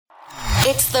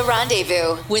It's The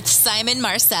Rendezvous with Simon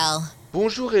Marcel.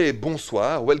 Bonjour et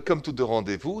bonsoir. Welcome to The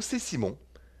Rendezvous. C'est Simon.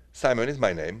 Simon is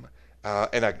my name,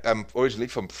 and I'm originally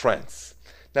from France.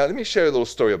 Now, let me share a little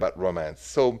story about romance.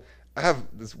 So, I have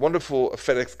this wonderful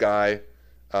FedEx guy.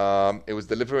 It was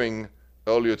delivering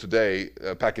earlier today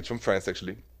a package from France,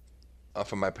 actually,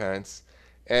 from my parents.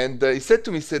 And he said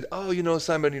to me, "Oh,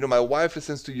 Simon, my wife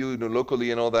listens to you,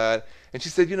 locally and all that." And she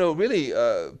said, really,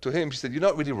 to him, she said, "You're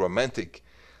not really romantic."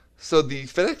 So the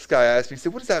FedEx guy asked me, he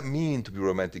said, "What does that mean to be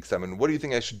romantic, Simon? What do you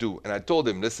think I should do?" And I told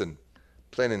him, "Listen,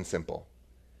 plain and simple.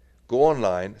 Go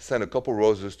online, send a couple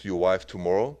roses to your wife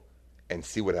tomorrow, and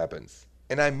see what happens."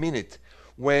 And I mean it.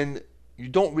 When you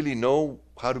don't really know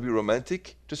how to be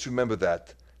romantic, just remember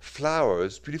that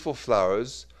flowers, beautiful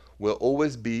flowers, will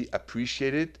always be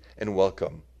appreciated and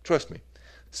welcome. Trust me.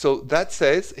 So that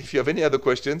says, if you have any other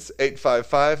questions,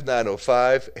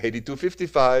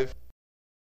 855-905-8255.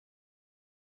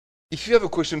 If you have a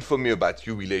question for me about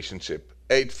your relationship,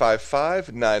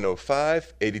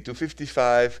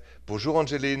 855-905-8255. Bonjour,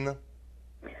 Angeline.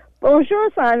 Bonjour,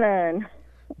 Simon.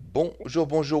 Bonjour,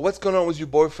 bonjour. What's going on with your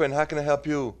boyfriend? How can I help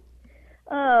you?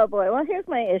 Oh, boy. Well, here's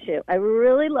my issue. I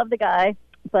really love the guy,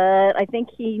 but I think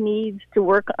he needs to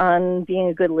work on being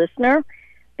a good listener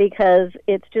because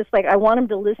it's just like I want him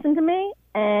to listen to me.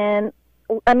 And,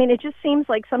 I mean, it just seems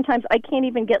like sometimes I can't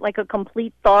even get like a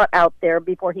complete thought out there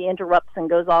before he interrupts and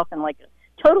goes off in like a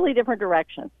totally different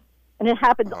direction. And it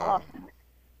happens often.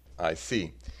 I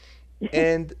see.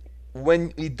 And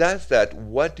when he does that,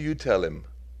 what do you tell him?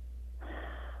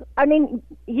 I mean,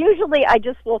 usually I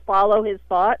just will follow his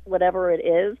thought, whatever it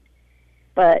is.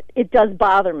 But it does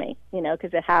bother me,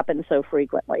 because it happens so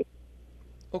frequently.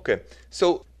 Okay.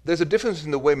 So there's a difference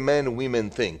in the way men and women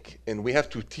think, and we have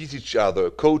to teach each other,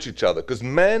 coach each other. Because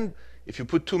men, if you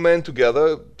put two men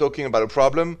together talking about a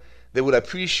problem, they would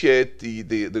appreciate the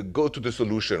go to the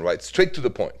solution, right? Straight to the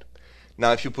point.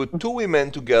 Now, if you put two women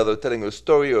together telling a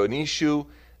story or an issue,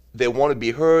 they want to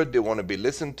be heard, they want to be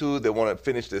listened to, they want to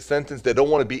finish their sentence, they don't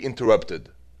want to be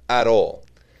interrupted at all.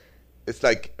 It's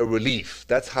like a relief.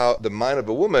 That's how the mind of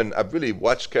a woman, I've really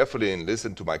watched carefully and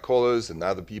listened to my callers and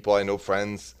other people I know,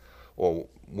 friends or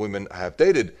women I have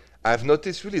dated. I've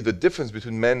noticed really the difference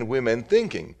between men and women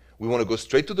thinking. We want to go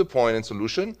straight to the point and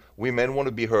solution. We men want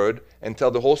to be heard and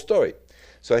tell the whole story.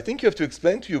 So I think you have to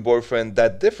explain to your boyfriend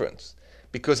that difference.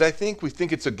 Because I think we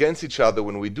think it's against each other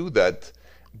when we do that,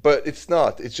 but it's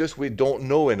not. It's just we don't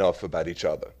know enough about each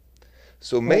other.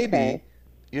 So maybe,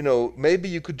 maybe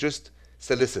you could just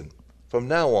say, "Listen, from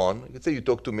now on," you could say you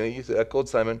talk to me, you say, "I called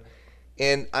Simon,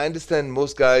 and I understand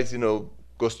most guys, go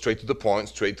straight to the point,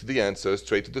 straight to the answer,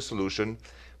 straight to the solution,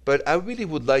 but I really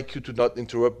would like you to not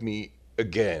interrupt me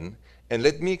again, and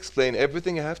let me explain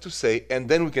everything I have to say, and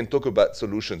then we can talk about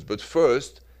solutions. But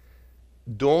first,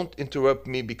 don't interrupt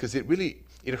me because it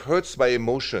hurts my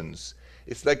emotions.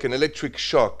 It's like an electric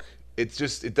shock. It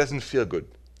doesn't feel good."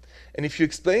 And if you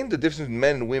explain the difference between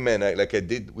men and women, like I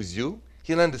did with you,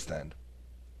 he'll understand.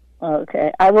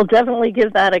 Okay, I will definitely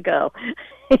give that a go.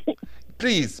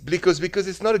 Please, because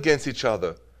it's not against each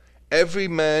other. Every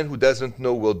man who doesn't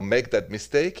know will make that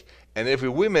mistake, and every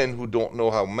woman who don't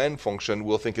know how men function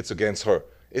will think it's against her.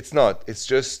 It's not. It's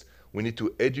just we need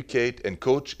to educate and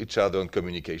coach each other on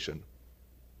communication.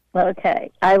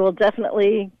 Okay, I will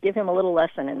definitely give him a little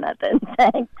lesson in that then.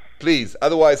 Thanks. Please,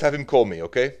 otherwise have him call me,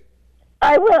 okay?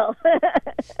 I will.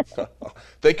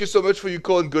 Thank you so much for your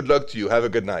call and good luck to you. Have a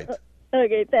good night.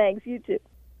 Okay, thanks. You too.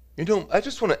 I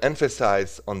just want to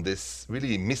emphasize on this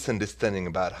really misunderstanding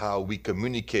about how we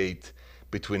communicate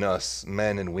between us,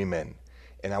 men and women.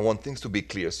 And I want things to be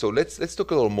clear. So let's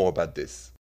talk a little more about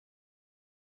this.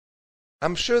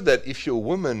 I'm sure that if you're a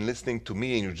woman listening to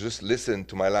me and you just listened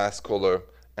to my last caller,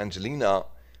 Angelina,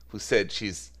 who said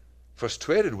she's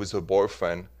frustrated with her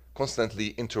boyfriend,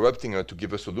 constantly interrupting her to give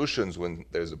her solutions when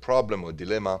there's a problem or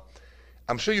dilemma,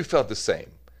 I'm sure you felt the same.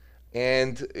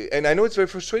 And I know it's very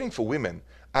frustrating for women.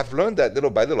 I've learned that little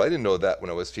by little. I didn't know that when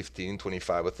I was 15,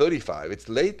 25, or 35. It's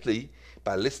lately,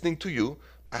 by listening to you,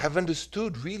 I have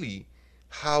understood really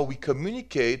how we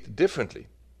communicate differently.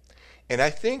 And I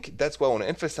think that's why I want to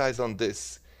emphasize on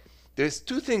this. There's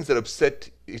two things that upset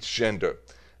each gender.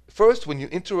 First, when you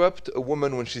interrupt a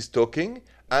woman when she's talking,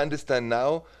 I understand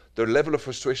now their level of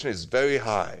frustration is very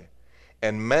high.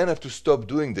 And men have to stop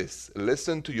doing this.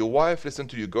 Listen to your wife, listen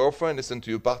to your girlfriend, listen to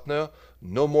your partner.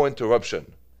 No more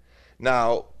interruption.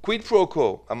 Now, quid pro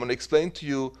quo, I'm going to explain to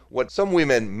you what some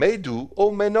women may do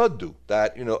or may not do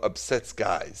that, upsets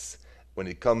guys when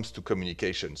it comes to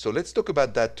communication. So let's talk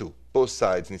about that too. Both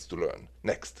sides needs to learn.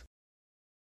 Next.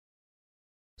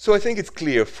 So I think it's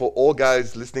clear for all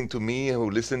guys listening to me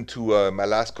who listened to my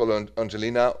last caller,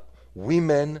 Angelina,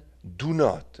 women do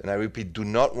not, and I repeat, do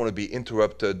not want to be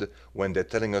interrupted when they're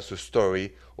telling us a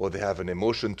story or they have an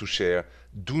emotion to share.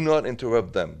 Do not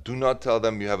interrupt them. Do not tell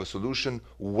them you have a solution.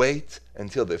 Wait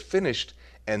until they're finished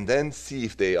and then see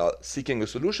if they are seeking a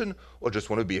solution or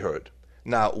just want to be heard.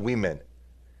 Now, women,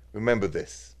 remember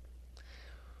this.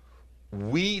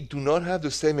 We do not have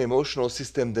the same emotional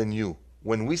system than you.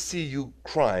 When we see you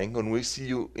crying, when we see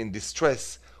you in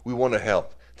distress, we want to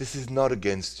help. This is not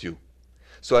against you.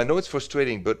 So I know it's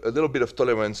frustrating, but a little bit of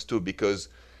tolerance too, because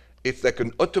it's like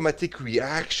an automatic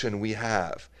reaction we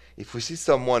have. If we see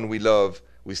someone we love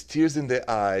with tears in their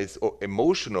eyes or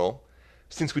emotional,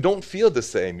 since we don't feel the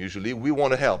same usually, we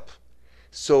want to help.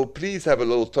 So please have a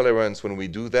little tolerance when we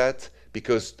do that,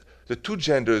 because the two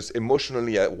genders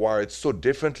emotionally are wired so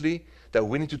differently that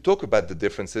we need to talk about the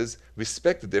differences,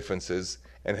 respect the differences,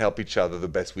 and help each other the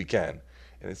best we can.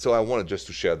 And so I wanted just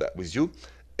to share that with you.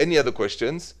 Any other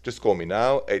questions, just call me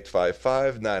now,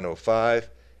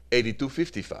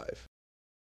 855-905-8255.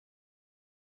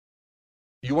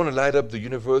 You want to light up the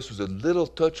universe with a little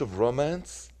touch of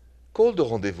romance? Call the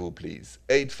rendezvous, please.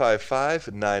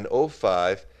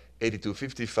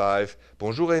 855-905-8255.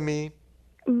 Bonjour, Amy.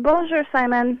 Bonjour,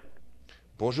 Simon.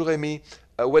 Bonjour, Amy.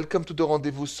 Welcome to the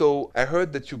rendezvous. So I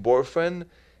heard that your boyfriend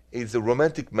is a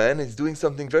romantic man. He's doing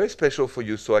something very special for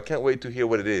you, so I can't wait to hear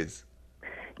what it is.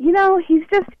 You know, he's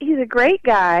a great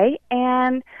guy,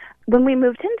 and when we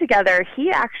moved in together, he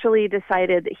actually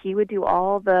decided that he would do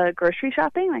all the grocery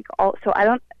shopping, so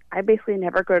I basically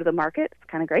never go to the market. It's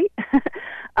kind of great.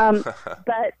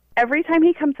 But every time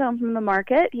he comes home from the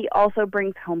market, he also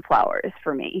brings home flowers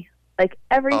for me. Like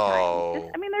every time.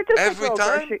 They're just every like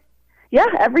time? Yeah,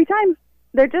 every time.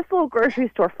 They're just little grocery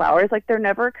store flowers. Like, they're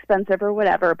never expensive or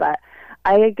whatever, but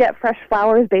I get fresh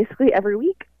flowers basically every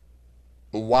week.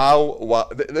 Wow.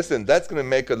 Listen, that's going to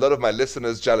make a lot of my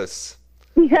listeners jealous.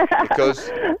 Yeah.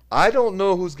 Because I don't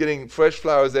know who's getting fresh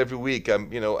flowers every week. I'm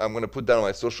going to put down on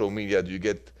my social media, do you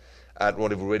get, at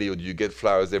Rendezvous Radio, do you get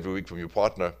flowers every week from your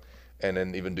partner? And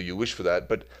then even do you wish for that?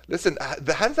 But listen, how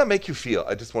does that make you feel?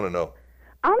 I just want to know.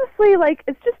 Honestly,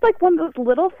 it's just like one of those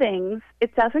little things.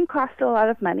 It doesn't cost a lot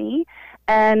of money,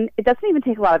 and it doesn't even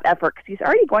take a lot of effort because he's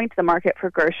already going to the market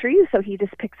for groceries, so he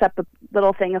just picks up a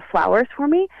little thing of flowers for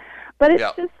me. But it's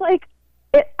just like,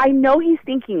 I know he's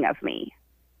thinking of me,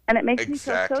 and it makes me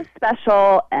feel so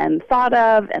special and thought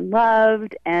of and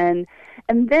loved. And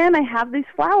then I have these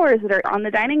flowers that are on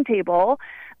the dining table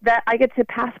that I get to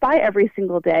pass by every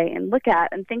single day and look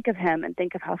at and think of him and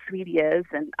think of how sweet he is.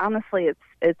 And honestly,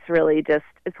 it's really just,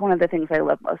 it's one of the things I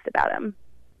love most about him.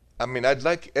 I mean, I'd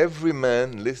like every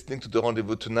man listening to the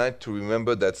rendezvous tonight to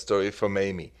remember that story from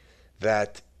Amy.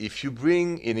 That if you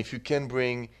can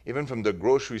bring, even from the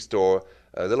grocery store,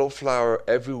 a little flower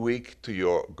every week to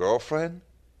your girlfriend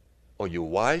or your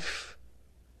wife,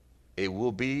 it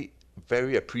will be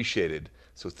very appreciated.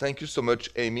 So thank you so much,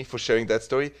 Amy, for sharing that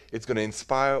story. It's going to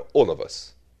inspire all of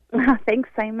us. Thanks,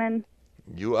 Simon.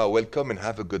 You are welcome, and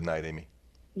have a good night, Amy.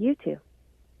 You too.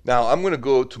 Now, I'm going to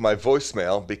go to my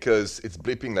voicemail because it's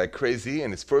bleeping like crazy,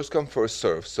 and it's first come, first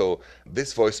serve. So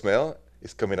this voicemail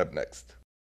is coming up next.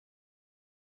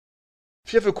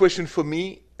 If you have a question for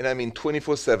me, and I mean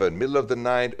 24/7, middle of the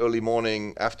night, early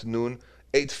morning, afternoon,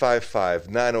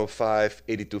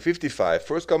 855-905-8255.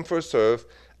 First come, first serve.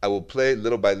 I will play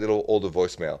little by little all the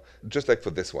voicemail, just like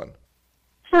for this one.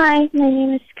 Hi, my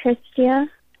name is Christia.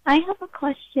 I have a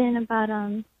question about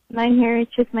my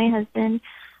marriage with my husband.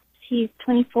 He's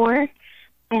 24,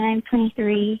 and I'm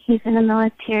 23. He's in the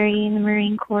military, in the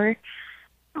Marine Corps.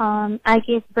 I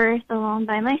gave birth alone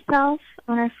by myself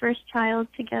on our first child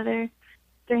together.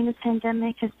 During the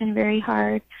pandemic has been very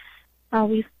hard.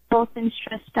 We've both been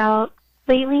stressed out.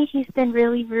 Lately, he's been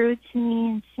really rude to me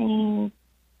and saying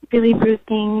really rude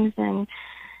things, and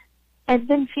I've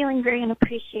been feeling very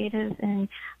unappreciative, and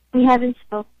we haven't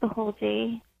spoke the whole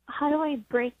day. How do I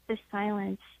break the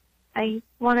silence? I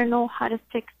want to know how to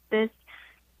fix this,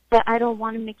 but I don't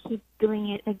want him to keep doing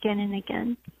it again and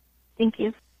again. Thank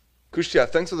you. Christia,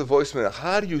 thanks for the voicemail.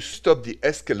 How do you stop the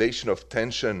escalation of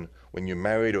tension when you're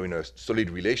married or in a solid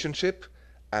relationship?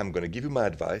 I'm going to give you my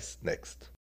advice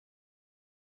next.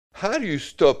 How do you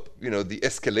stop, the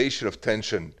escalation of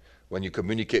tension when you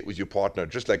communicate with your partner?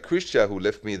 Just like Christia, who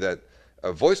left me that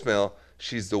voicemail,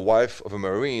 she's the wife of a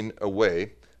Marine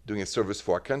away doing a service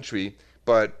for our country,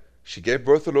 but she gave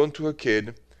birth alone to her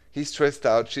kid. He's stressed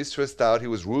out, she's stressed out. He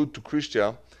was rude to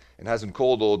Christia and hasn't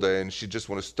called all day, and she just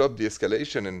want to stop the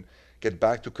escalation and get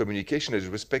back to communication that is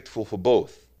respectful for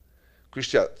both.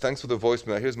 Christia, thanks for the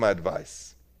voicemail. Here's my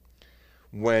advice.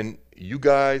 when you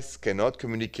guys cannot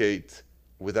communicate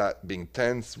without being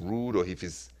tense, rude, or if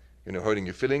he's hurting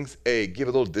your feelings, give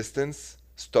a little distance.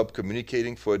 Stop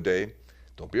communicating for a day.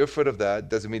 Don't be afraid of that.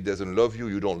 Doesn't mean he doesn't love you,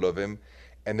 you don't love him.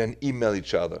 And then email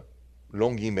each other.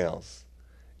 Long emails.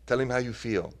 Tell him how you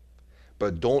feel.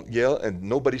 But don't yell, and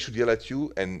nobody should yell at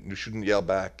you, and you shouldn't yell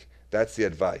back. That's the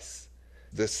advice.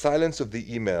 The silence of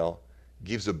the email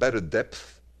gives a better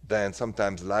depth than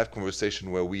sometimes live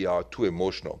conversation where we are too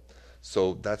emotional.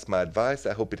 So that's my advice.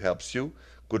 I hope it helps you.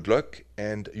 Good luck,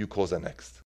 and you calls are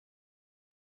next.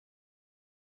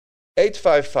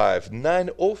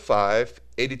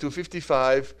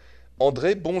 855-905-8255.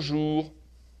 André, bonjour.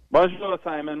 Bonjour,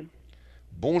 Simon.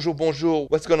 Bonjour, bonjour.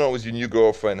 What's going on with your new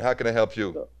girlfriend? How can I help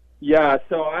you? Yeah,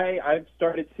 so I've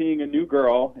started seeing a new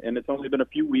girl, and it's only been a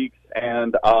few weeks,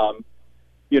 and I'm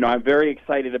very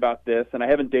excited about this, and I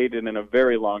haven't dated in a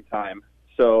very long time.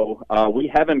 So we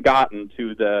haven't gotten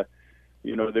to the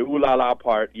ooh la la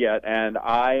part yet, and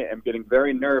I am getting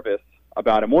very nervous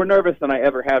about it. More nervous than I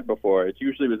ever had before. It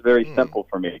usually was very simple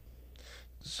for me.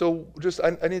 So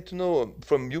I need to know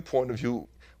from your point of view,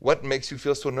 what makes you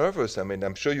feel so nervous? I mean,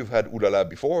 I'm sure you've had ooh la la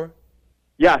before.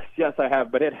 Yes, I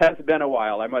have, but it has been a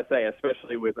while, I must say,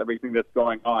 especially with everything that's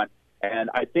going on. And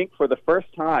I think for the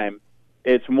first time,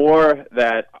 it's more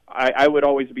that I would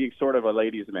always be sort of a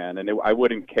ladies' man, and I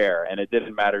wouldn't care, and it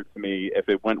didn't matter to me if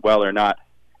it went well or not.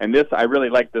 And I really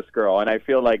like this girl, and I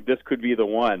feel like this could be the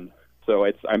one. So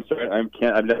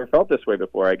I've never felt this way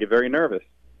before. I get very nervous.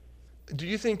 Do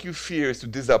you think you fear is to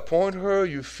disappoint her?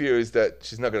 You fear is that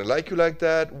she's not going to like you like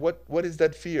that? What is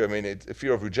that fear? I mean, it's a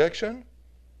fear of rejection?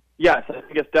 Yes, I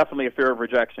think it's definitely a fear of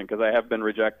rejection because I have been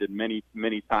rejected many,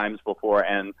 many times before,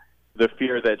 and the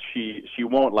fear that she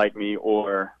won't like me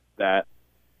or that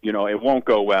it won't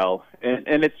go well.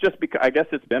 And it's just because I guess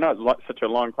it's been such a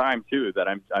long time too that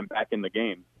I'm back in the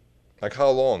game. Like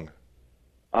how long?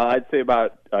 I'd say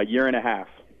about a year and a half.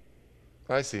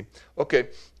 I see. Okay.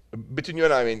 Between you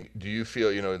and I mean, do you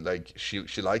feel, like she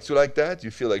likes you like that? Do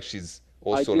you feel like she's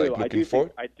also looking for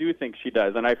it? I do think she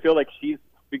does. And I feel like she's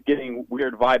getting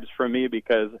weird vibes from me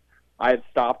because I've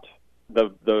stopped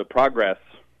the progress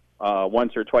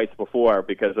once or twice before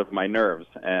because of my nerves.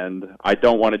 And I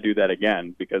don't want to do that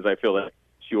again because I feel like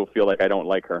she will feel like I don't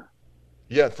like her.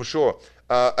 Yeah, for sure.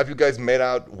 Have you guys made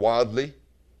out wildly?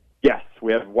 Yes,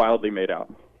 we have wildly made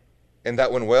out. And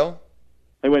that went well?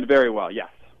 It went very well, yes.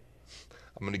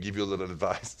 I'm going to give you a little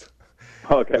advice.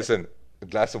 Okay. Listen, a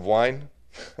glass of wine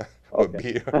or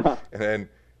beer, and then,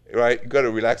 right, you got to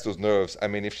relax those nerves. I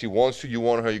mean, if she wants you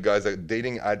want her, you guys are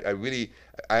dating. I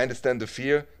understand the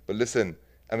fear, but listen,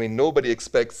 I mean, nobody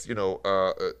expects,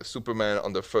 Superman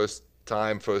on the first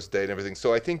date and everything.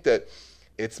 So I think that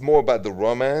it's more about the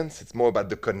romance, it's more about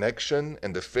the connection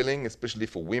and the feeling, especially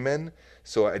for women.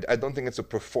 So I don't think it's a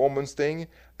performance thing.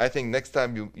 I think next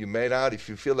time you made out, if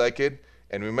you feel like it,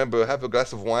 and remember, have a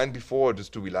glass of wine before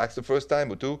just to relax the first time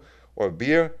or two, or a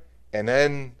beer, and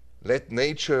then let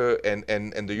nature and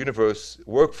the universe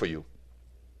work for you.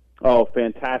 Oh,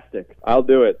 fantastic. I'll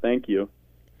do it. Thank you.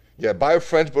 Yeah, buy a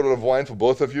French bottle of wine for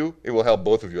both of you. It will help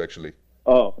both of you, actually.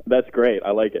 Oh, that's great.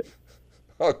 I like it.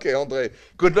 Okay, André.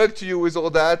 Good luck to you with all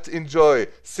that. Enjoy.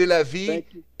 C'est la vie,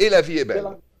 et la vie est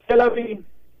belle. C'est la vie.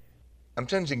 I'm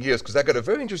changing gears because I got a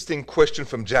very interesting question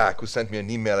from Jack, who sent me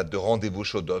an email at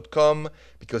therendezvousshow.com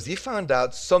because he found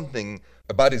out something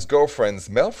about his girlfriend's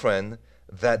male friend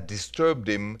that disturbed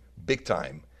him big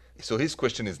time. So his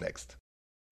question is next.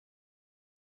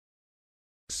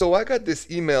 So I got this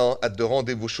email at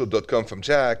therendezvousshow.com from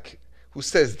Jack, who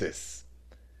says this.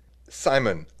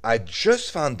 Simon, I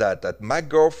just found out that my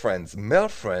girlfriend's male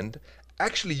friend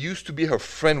actually used to be her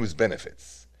friend with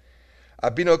benefits.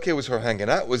 I've been okay with her hanging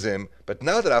out with him, but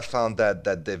now that I found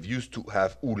that they've used to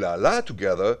have ooh la la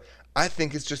together, I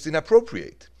think it's just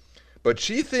inappropriate. But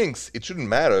she thinks it shouldn't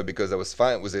matter because I was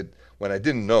fine with it when I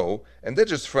didn't know, and they're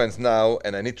just friends now,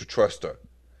 and I need to trust her.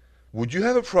 Would you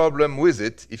have a problem with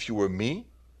it if you were me?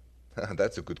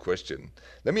 That's a good question.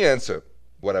 Let me answer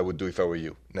what I would do if I were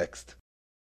you. Next.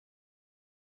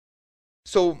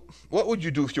 So, what would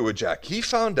you do if you were Jack? He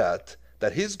found out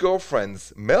that his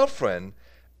girlfriend's male friend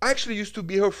actually used to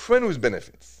be her friend with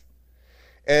benefits.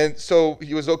 And so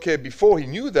he was okay before he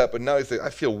knew that, but now he said, I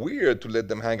feel weird to let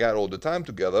them hang out all the time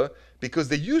together because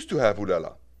they used to have ooh la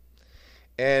la.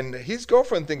 And his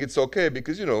girlfriend thinks it's okay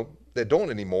because, they don't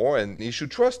anymore and he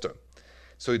should trust her.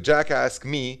 So Jack asked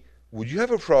me, would you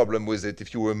have a problem with it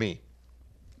if you were me?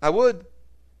 I would,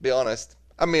 be honest.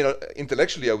 I mean,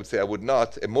 intellectually I would say I would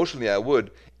not. Emotionally I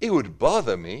would. It would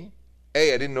bother me.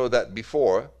 A, I didn't know that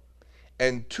before.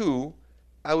 And two,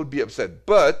 I would be upset.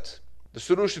 But the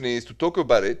solution is to talk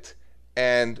about it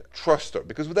and trust her.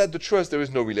 Because without the trust, there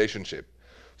is no relationship.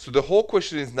 So the whole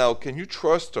question is now, can you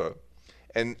trust her?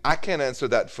 And I can't answer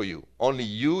that for you. Only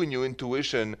you and your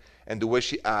intuition and the way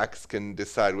she acts can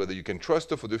decide whether you can trust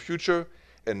her for the future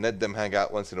and let them hang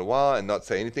out once in a while and not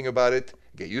say anything about it,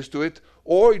 get used to it.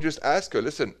 Or you just ask her,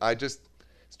 listen, it's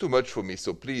too much for me,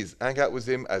 so please hang out with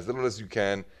him as little as you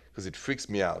can because it freaks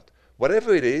me out.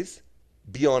 Whatever it is,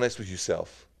 be honest with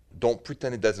yourself. Don't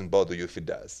pretend it doesn't bother you if it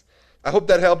does. I hope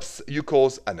that helps. You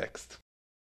calls are next.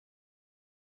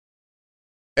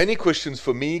 Any questions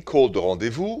for me, call the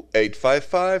rendezvous,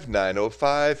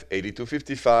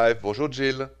 855-905-8255. Bonjour,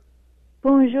 Jill.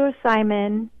 Bonjour,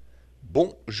 Simon.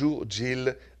 Bonjour,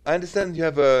 Jill. I understand you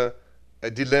have a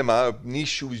dilemma, an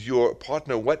issue with your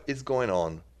partner. What is going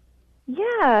on?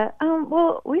 Yeah,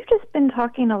 well, we've just been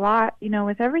talking a lot,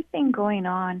 with everything going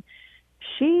on.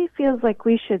 She feels like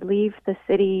we should leave the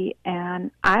city,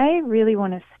 and I really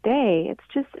want to stay. It's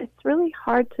really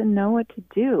hard to know what to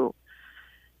do.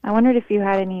 I wondered if you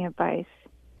had any advice.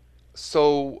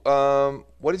 So,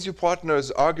 what is your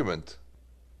partner's argument?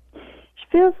 She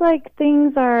feels like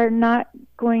things are not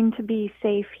going to be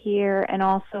safe here, and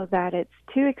also that it's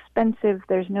too expensive.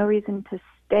 There's no reason to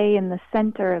stay in the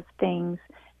center of things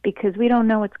because we don't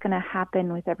know what's going to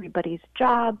happen with everybody's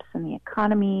jobs and the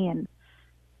economy, and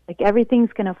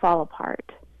everything's going to fall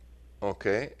apart.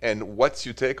 Okay, and what's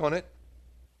your take on it?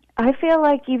 I feel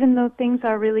like even though things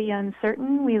are really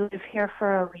uncertain, we live here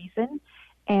for a reason,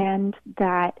 and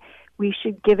that we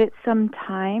should give it some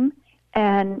time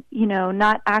and,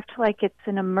 not act like it's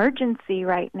an emergency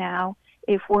right now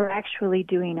if we're actually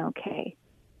doing okay.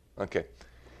 Okay.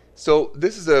 So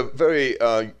this is a very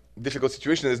difficult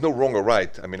situation. There's no wrong or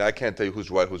right. I mean, I can't tell you who's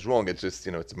right, who's wrong. It's just,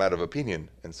 it's a matter of opinion.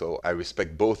 And so I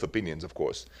respect both opinions, of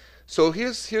course. So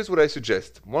here's what I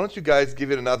suggest. Why don't you guys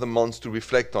give it another month to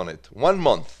reflect on it? 1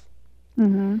 month.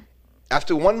 Mm-hmm.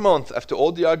 After 1 month, after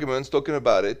all the arguments talking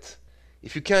about it,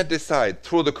 if you can't decide,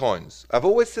 throw the coins. I've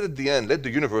always said at the end, let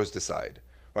the universe decide,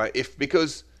 right?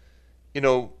 Because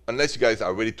unless you guys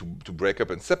are ready to break up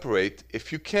and separate,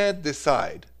 if you can't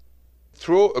decide,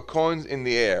 throw a coin in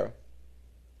the air,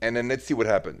 and then let's see what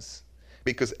happens.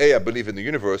 Because A, I believe in the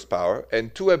universe power,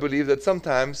 and 2, I believe that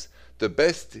sometimes the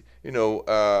best,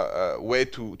 way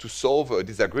to solve a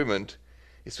disagreement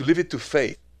is to leave it to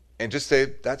fate and just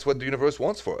say that's what the universe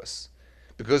wants for us.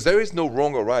 Because there is no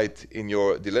wrong or right in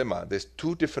your dilemma. There's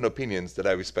 2 different opinions that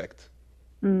I respect.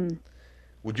 Mm.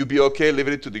 Would you be okay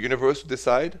leaving it to the universe to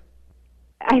decide?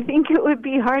 I think it would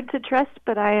be hard to trust,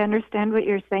 but I understand what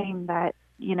you're saying, that,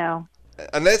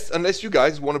 Unless you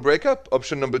guys want to break up.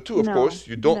 Option number 2, of course,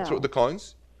 you don't throw the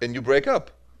coins and you break up.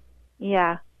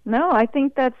 Yeah. No, I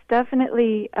think that's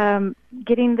definitely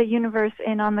getting the universe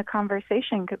in on the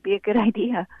conversation could be a good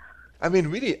idea. I mean,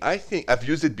 really, I think I've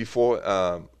used it before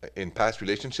in past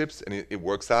relationships, and it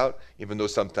works out, even though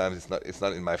sometimes it's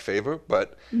not in my favor.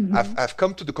 But Mm-hmm. I've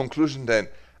come to the conclusion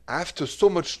that after so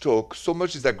much talk, so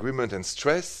much disagreement and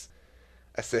stress,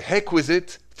 I say, heck with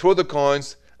it, throw the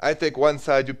coins, I take one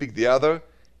side, you pick the other,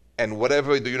 and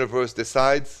whatever the universe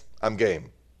decides, I'm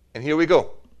game. And here we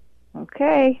go.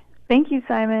 Okay. Thank you,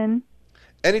 Simon.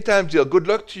 Anytime, Jill. Good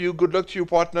luck to you, good luck to your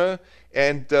partner,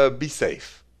 and be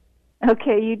safe.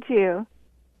 Okay, you too.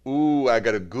 Ooh, I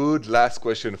got a good last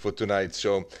question for tonight's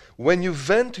show. When you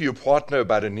vent to your partner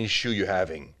about an issue you're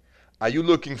having, are you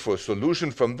looking for a solution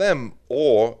from them,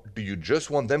 or do you just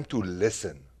want them to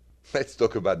listen? Let's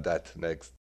talk about that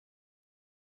next.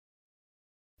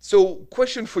 So,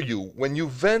 question for you. When you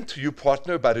vent to your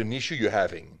partner about an issue you're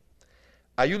having,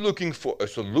 are you looking for a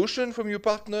solution from your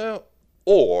partner,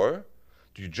 or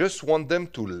do you just want them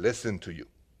to listen to you?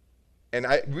 And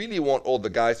I really want all the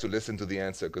guys to listen to the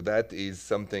answer, because that is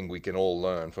something we can all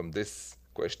learn from this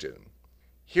question.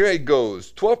 Here it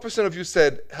goes. 12% of you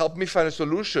said, help me find a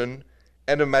solution,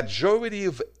 and a majority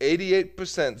of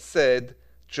 88% said,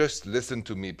 just listen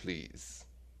to me, please.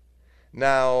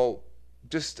 Now,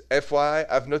 just FYI,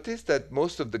 I've noticed that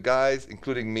most of the guys,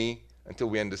 including me, until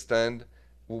we understand,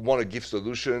 will want to give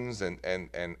solutions and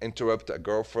interrupt a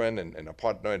girlfriend and a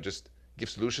partner and just give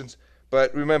solutions.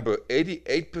 But remember,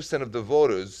 88% of the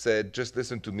voters said, just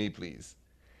listen to me, please.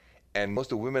 And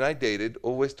most of the women I dated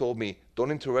always told me,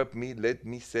 don't interrupt me, let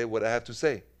me say what I have to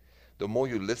say. The more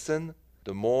you listen,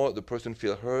 the more the person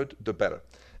feels heard, the better.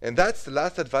 And that's the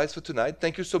last advice for tonight.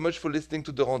 Thank you so much for listening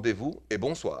to The Rendezvous, et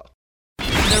bonsoir.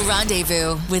 The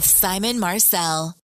Rendezvous with Simon Marcel.